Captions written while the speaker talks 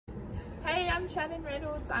Hey, I'm Shannon.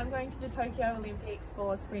 I'm going to the Tokyo Olympics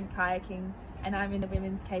for sprint kayaking and I'm in the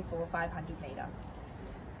women's K4 500 metre.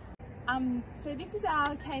 So this is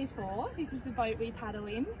our K4, this is the boat we paddle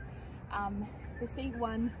in. The seat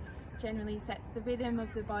 1 generally sets the rhythm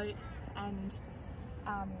of the boat and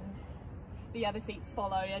the other seats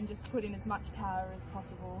follow and just put in as much power as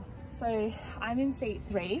possible. So I'm in seat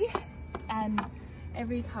 3 and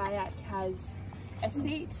every kayak has a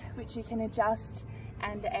seat which you can adjust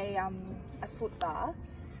and a foot bar.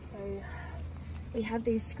 So we have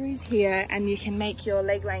these screws here and you can make your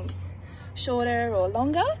leg length shorter or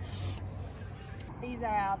longer. These are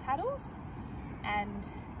our paddles and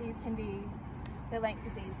these can be, the length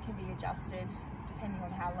of these can be adjusted depending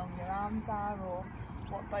on how long your arms are or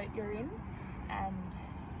what boat you're in. And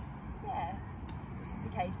yeah, this is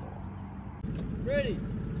the K4. Ready,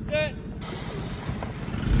 set.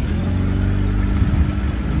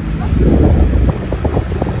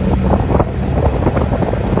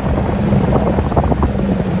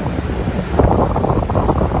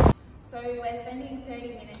 So we're spending 30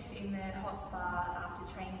 minutes in the hot spa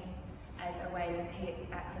after training as a way of heat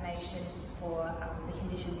acclimation for the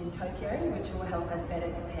conditions in Tokyo, which will help us better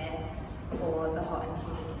prepare for the hot and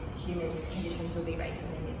humid conditions we'll be racing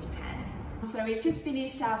in Japan. So we've just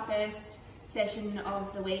finished our first session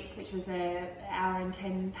of the week, which was an hour and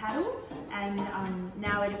 10 paddle, and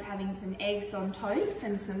now we're just having some eggs on toast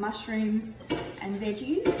and some mushrooms and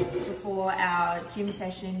veggies before our gym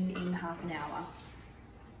session in half an hour.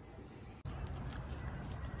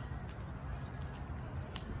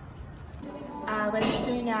 We're just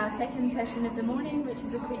doing our second session of the morning, which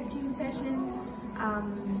is a quick gym session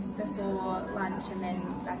before lunch, and then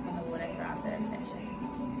back on the water for our third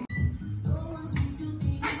session.